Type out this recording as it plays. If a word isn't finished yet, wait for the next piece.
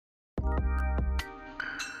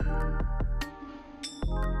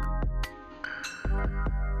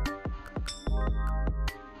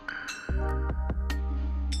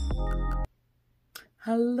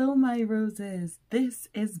Hello, my roses. This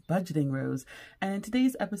is Budgeting Rose, and in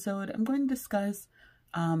today's episode, I'm going to discuss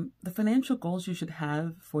the financial goals you should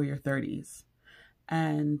have for your 30s.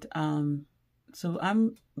 And so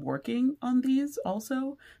I'm working on these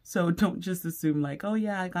also, so don't just assume like, oh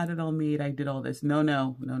yeah, I got it all made, I did all this. No.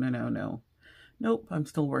 Nope, I'm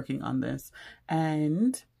still working on this.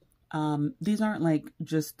 And these aren't like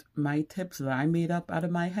just my tips that I made up out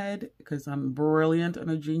of my head because I'm brilliant and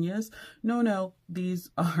a genius. No, these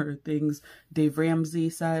are things Dave Ramsey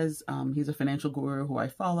says. He's a financial guru who I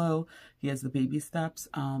follow. He has the baby steps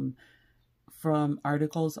from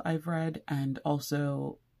articles I've read. And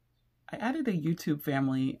also I added a YouTube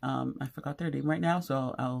family. I forgot their name right now,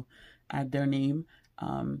 so I'll add their name.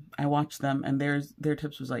 I watched them and their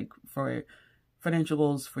tips was like for financial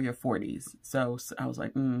goals for your 40s. So I was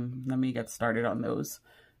like, let me get started on those.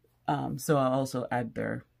 So I'll also add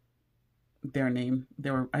their name.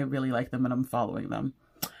 I really like them and I'm following them.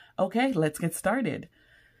 Okay, let's get started.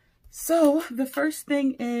 So the first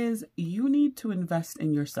thing is you need to invest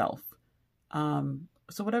in yourself.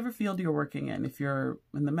 So whatever field you're working in, if you're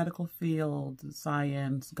in the medical field,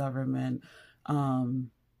 science, government,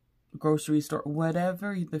 grocery store,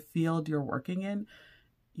 whatever the field you're working in,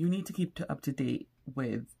 you need to keep up to date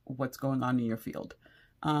with what's going on in your field.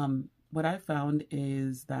 What I found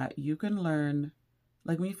is that you can learn,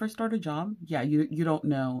 like when you first start a job, yeah, you don't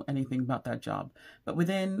know anything about that job. But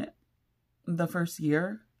within the first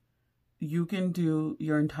year, you can do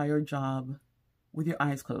your entire job with your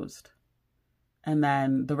eyes closed. And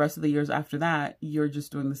then the rest of the years after that, you're just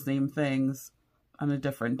doing the same things on a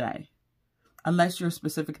different day. Unless you're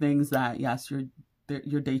specific things that, yes,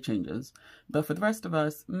 your day changes. But for the rest of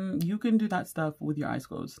us, you can do that stuff with your eyes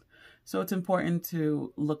closed. So it's important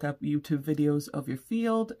to look up YouTube videos of your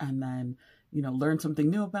field and then, learn something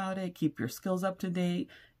new about it, keep your skills up to date.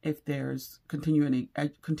 If there's continuing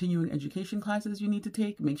education classes you need to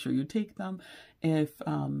take, make sure you take them. If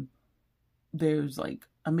there's like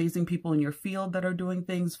amazing people in your field that are doing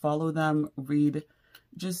things, follow them, read,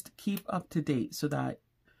 just keep up to date so that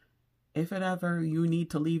if and ever you need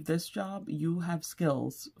to leave this job, you have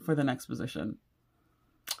skills for the next position.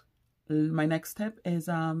 My next tip is,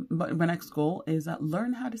 my next goal is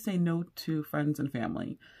learn how to say no to friends and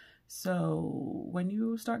family. So when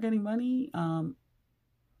you start getting money, so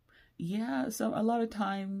a lot of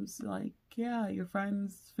times, your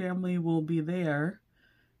friends, family will be there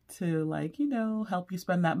to help you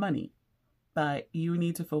spend that money. But you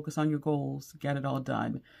need to focus on your goals, get it all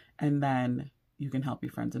done, and then you can help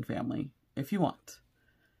your friends and family if you want.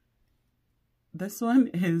 This one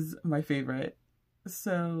is my favorite.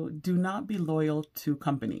 So do not be loyal to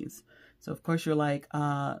companies. So of course you're like,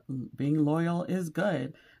 being loyal is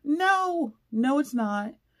good. No, it's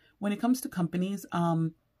not. When it comes to companies,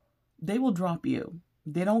 they will drop you.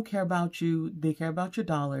 They don't care about you. They care about your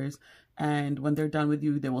dollars. And when they're done with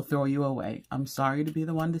you, they will throw you away. I'm sorry to be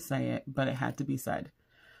the one to say it, but it had to be said.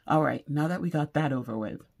 All right, now that we got that over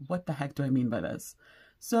with, what the heck do I mean by this?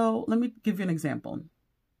 So let me give you an example.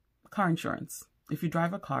 Car insurance. If you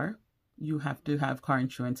drive a car, you have to have car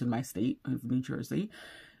insurance in my state of New Jersey.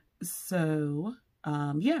 So,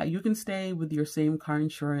 you can stay with your same car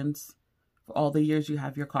insurance for all the years you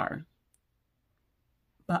have your car.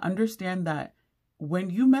 But understand that when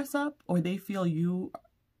you mess up or they feel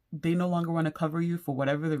they no longer want to cover you for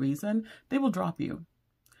whatever the reason, they will drop you.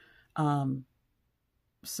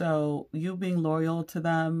 So you being loyal to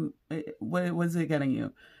them, what is it getting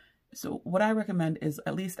you? So what I recommend is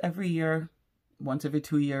at least every year, once every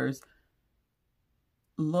 2 years,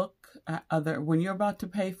 look at when you're about to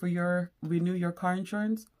pay for renew your car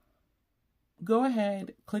insurance, go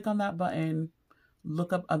ahead, click on that button,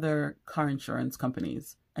 look up other car insurance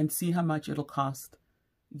companies and see how much it'll cost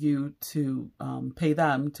you to pay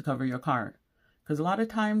them to cover your car. Because a lot of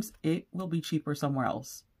times it will be cheaper somewhere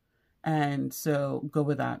else. And so go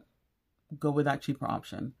with that. Go with that cheaper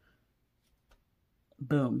option.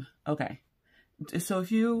 Boom. Okay. So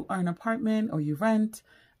if you are an apartment or you rent,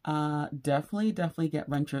 definitely get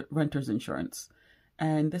renter's insurance.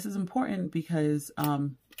 And this is important because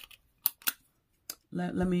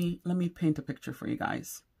let me paint a picture for you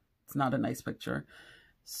guys. It's not a nice picture.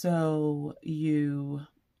 So you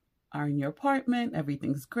are in your apartment,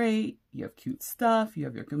 everything's great, you have cute stuff, you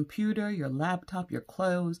have your computer, your laptop, your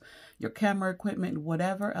clothes, your camera equipment,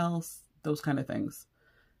 whatever else, those kind of things.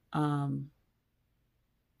 And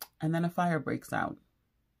then a fire breaks out.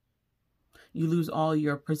 You lose all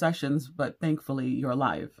your possessions, but thankfully you're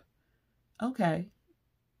alive. Okay.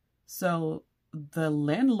 So the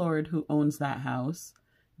landlord who owns that house,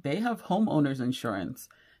 they have homeowner's insurance.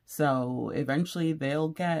 So eventually they'll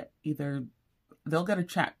get either they'll get a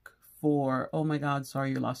check for, oh my God,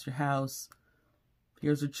 sorry you lost your house.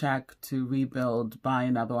 Here's a check to rebuild, buy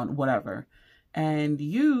another one, whatever. And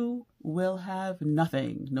you will have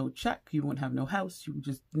nothing, no check, you won't have no house, you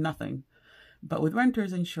just nothing. But with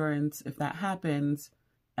renter's insurance, if that happens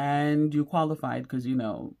and you qualified, because you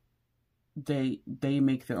know, they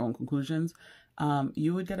make their own conclusions,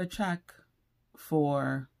 you would get a check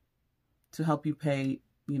to help you pay,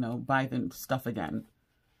 you know, buy the stuff again.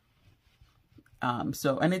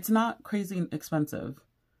 And it's not crazy expensive.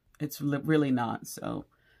 It's really not. So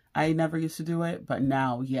I never used to do it, but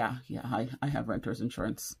now, yeah, I have renter's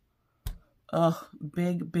insurance. Ugh,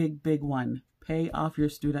 big one. Pay off your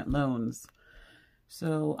student loans.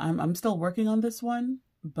 So I'm still working on this one,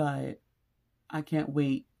 but I can't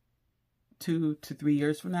wait 2 to 3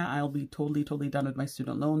 years from now. I'll be totally done with my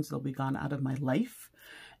student loans. They'll be gone out of my life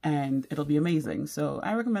and it'll be amazing. So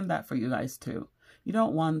I recommend that for you guys too. You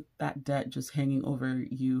don't want that debt just hanging over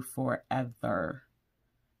you forever.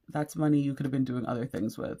 That's money you could have been doing other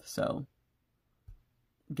things with. So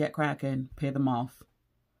get cracking, pay them off.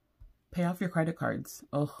 Pay off your credit cards.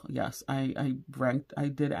 Oh, yes, I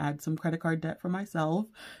did add some credit card debt for myself,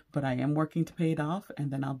 but I am working to pay it off,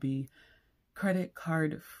 and then I'll be credit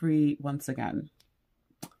card free once again.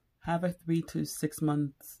 Have a 3 to 6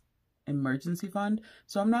 months emergency fund.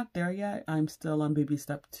 So I'm not there yet. I'm still on baby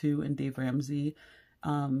step 2 in Dave Ramsey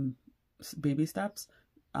baby steps.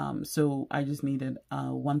 So I just needed a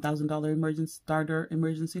 $1,000 starter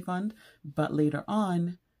emergency fund, but later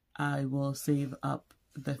on I will save up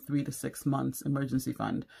the 3 to 6 months emergency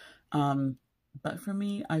fund. But for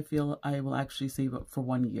me, I feel I will actually save up for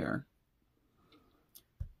 1 year.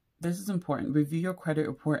 This is important. Review your credit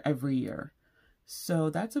report every year. So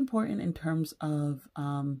that's important in terms of,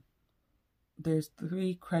 there's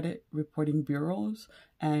 3 credit reporting bureaus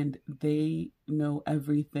and they know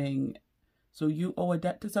everything. So you owe a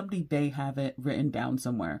debt to somebody, they have it written down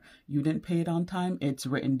somewhere. You didn't pay it on time, it's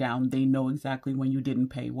written down. They know exactly when you didn't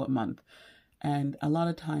pay, what month. And a lot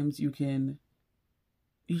of times you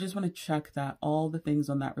just want to check that all the things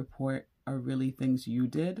on that report are really things you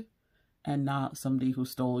did and not somebody who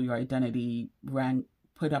stole your identity,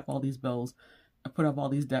 put up all these bills, put up all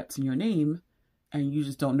these debts in your name, and you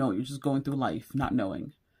just don't know. You're just going through life not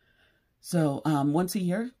knowing. So once a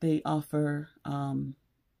year, they offer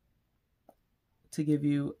to give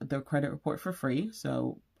you the credit report for free.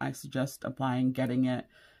 So I suggest applying, getting it,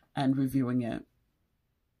 and reviewing it.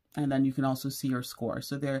 And then you can also see your score.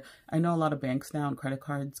 So I know a lot of banks now and credit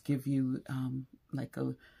cards give you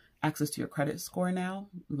access to your credit score now,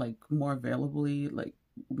 like more availably, like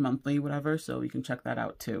monthly, whatever. So you can check that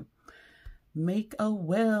out too. Make a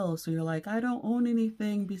will. So you're like, I don't own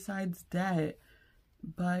anything besides debt,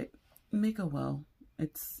 but make a will.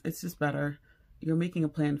 It's just better. You're making a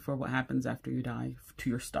plan for what happens after you die to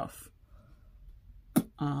your stuff.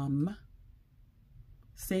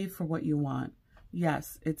 Save for what you want.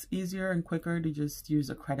 Yes, it's easier and quicker to just use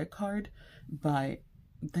a credit card, but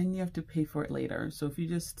then you have to pay for it later. So if you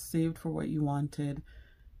just saved for what you wanted,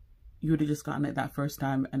 you would have just gotten it that first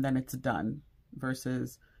time and then it's done.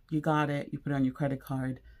 Versus you got it, you put it on your credit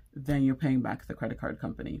card, then you're paying back the credit card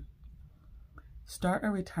company. Start a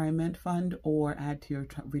retirement fund or add to your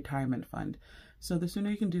retirement fund. So the sooner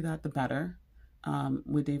you can do that, the better.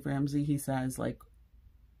 With Dave Ramsey, he says, like,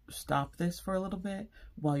 stop this for a little bit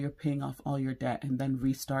while you're paying off all your debt and then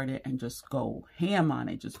restart it and just go ham on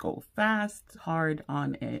it. Just go fast, hard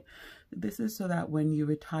on it. This is so that when you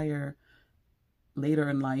retire later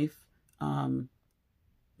in life,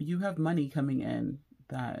 you have money coming in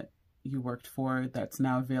that you worked for that's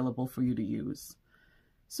now available for you to use.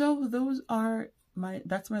 So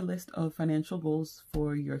that's my list of financial goals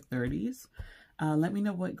for your 30s. Let me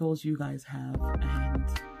know what goals you guys have, and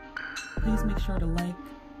please make sure to like,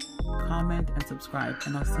 comment, and subscribe,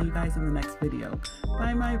 and I'll see you guys in the next video.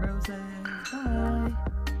 Bye, my roses.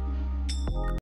 Bye.